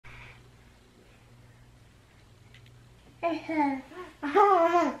Here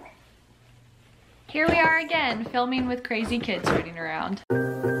we are again, filming with crazy kids running around.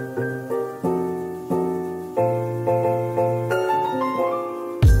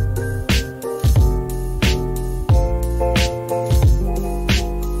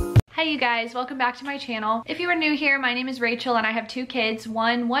 Hi you guys, welcome back to my channel. If you are new here, my name is Rachel and I have two kids,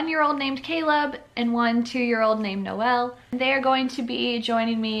 one 1-year-old named Caleb and one 2-year-old named Noelle. They are going to be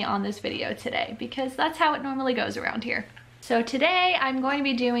joining me on this video today because that's how it normally goes around here. So today I'm going to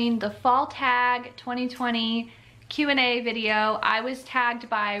be doing the Fall Tag 2020 Q&A video. I was tagged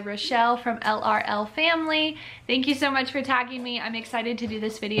by Rochelle from LRL Family. Thank you so much for tagging me. I'm excited to do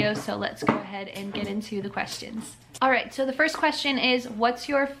this video, so let's go ahead and get into the questions. All right, so the first question is, what's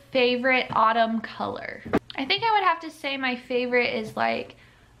your favorite autumn color? I think I would have to say my favorite is like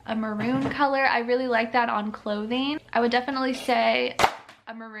a maroon color. I really like that on clothing. I would definitely say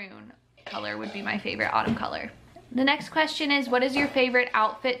a maroon color would be my favorite autumn color. The next question is, what is your favorite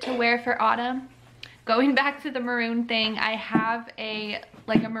outfit to wear for autumn? Going back to the maroon thing, I have a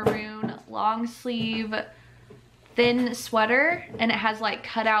maroon long sleeve thin sweater and it has like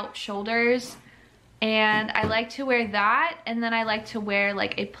cutout shoulders. And I like to wear that, and then I like to wear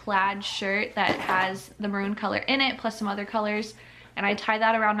like a plaid shirt that has the maroon color in it plus some other colors, and I tie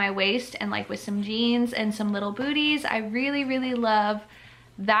that around my waist and like with some jeans and some little booties. I really love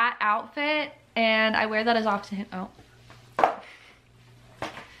that outfit, and I wear that as often. Oh,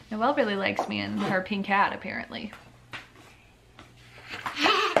 Noelle really likes me and her pink hat apparently.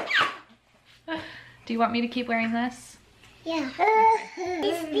 Do you want me to keep wearing this? Yeah.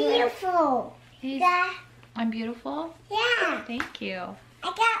 It's beautiful. I'm beautiful? Yeah. Thank you.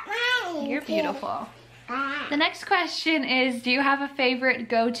 I got mine. You're beautiful. The next question is, do you have a favorite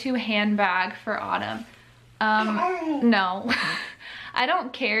go-to handbag for autumn? No. I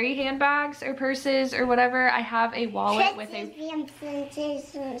don't carry handbags or purses or whatever. I have a wallet with a...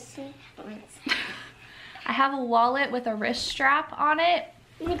 I have a wallet with a wrist strap on it.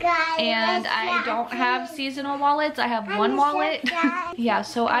 And I don't have seasonal wallets. I have one wallet. Yeah,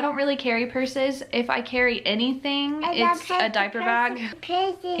 so I don't really carry purses. If I carry anything, it's a diaper bag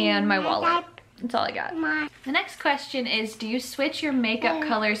and my wallet. That's all I got. The next question is, do you switch your makeup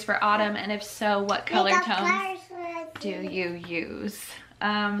colors for autumn? And if so, what color tones do you use?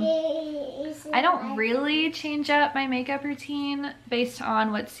 I don't really change up my makeup routine based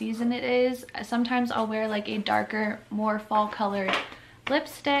on what season it is. Sometimes I'll wear like a darker, more fall colored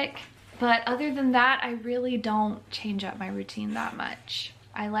lipstick, but other than that, I really don't change up my routine that much.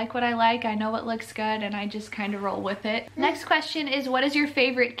 I like what I like, I know what looks good, and I just kind of roll with it. Next question is, what is your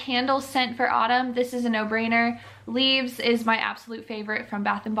favorite candle scent for autumn? This is a no-brainer. Leaves is my absolute favorite from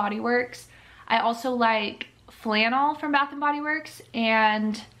Bath & Body Works. I also like Flannel from Bath & Body Works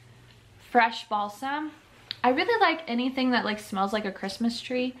and Fresh Balsam. I really like anything that like smells like a Christmas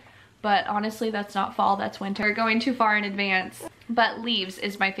tree, but honestly that's not fall, that's winter. We're going too far in advance. But Leaves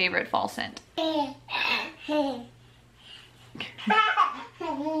is my favorite fall scent.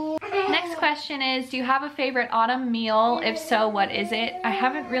 Next question is, do you have a favorite autumn meal? If so, what is it? I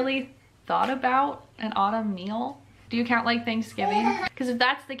haven't really thought about an autumn meal. Do you count like Thanksgiving? Because if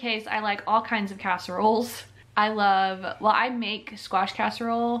that's the case, I like all kinds of casseroles. I make squash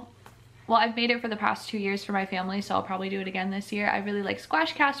casserole. Well, I've made it for the past 2 years for my family, so I'll probably do it again this year. I really like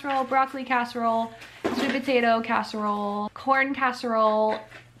squash casserole, broccoli casserole, sweet potato casserole, corn casserole,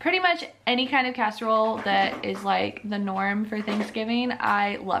 pretty much any kind of casserole that is like the norm for Thanksgiving.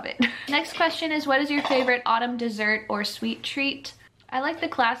 I love it. Next question is, what is your favorite autumn dessert or sweet treat? I like the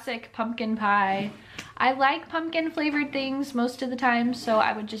classic pumpkin pie. I like pumpkin flavored things most of the time, so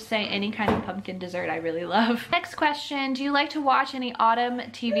I would just say any kind of pumpkin dessert I really love. Next question, do you like to watch any autumn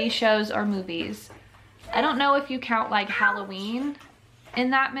TV shows or movies? I don't know if you count like Halloween in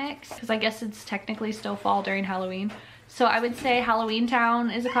that mix, because I guess it's technically still fall during Halloween. So I would say Halloween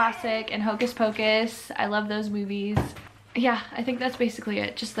Town is a classic, and Hocus Pocus. I love those movies. Yeah, I think that's basically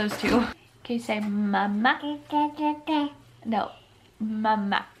it, just those two. Okay, say mama. No,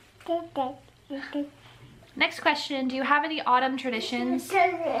 mama. Next question, do you have any autumn traditions?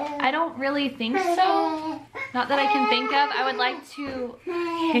 I don't really think so. Not that I can think of. I would like to...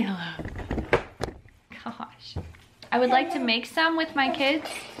 Caleb. Gosh. I would like to make some with my kids,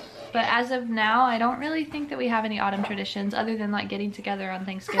 but as of now, I don't really think that we have any autumn traditions other than like getting together on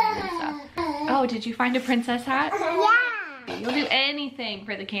Thanksgiving and stuff. Oh, did you find a princess hat? Yeah. You'll do anything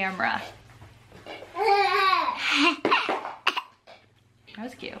for the camera. That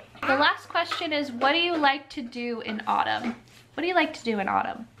was cute. The last question is, what do you like to do in autumn? What do you like to do in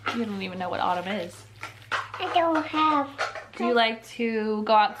autumn? You don't even know what autumn is. I don't have. Do you like to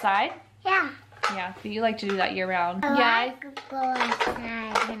go outside? Yeah. Yeah, but you like to do that year round. I like to go outside.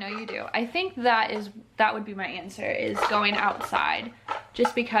 I know you do. I think that would be my answer, is going outside.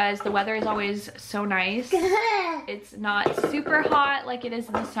 Just because the weather is always so nice. It's not super hot like it is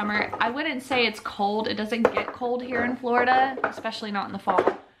in the summer. I wouldn't say it's cold. It doesn't get cold here in Florida, especially not in the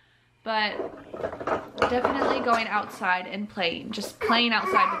fall. But definitely going outside and playing. Just playing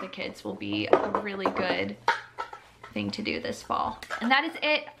outside with the kids will be a really good thing to do this fall. And that is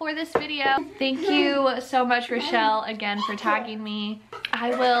it for this video. Thank you so much, Rochelle, again for tagging me. I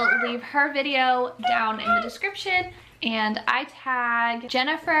will leave her video down in the description, and I tag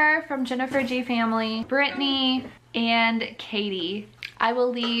Jennifer from Jennifer G Family, Brittany, and Katie. I will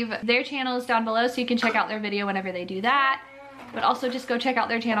leave their channels down below so you can check out their video whenever they do that, but also just go check out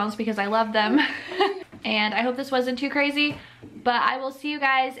their channels because I love them. And I hope this wasn't too crazy, but I will see you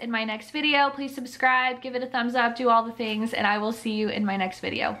guys in my next video. Please subscribe, give it a thumbs up, do all the things, and I will see you in my next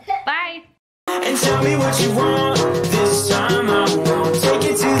video. Bye! And tell me what you want. This time I won't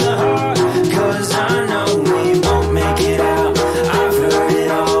take it to the heart.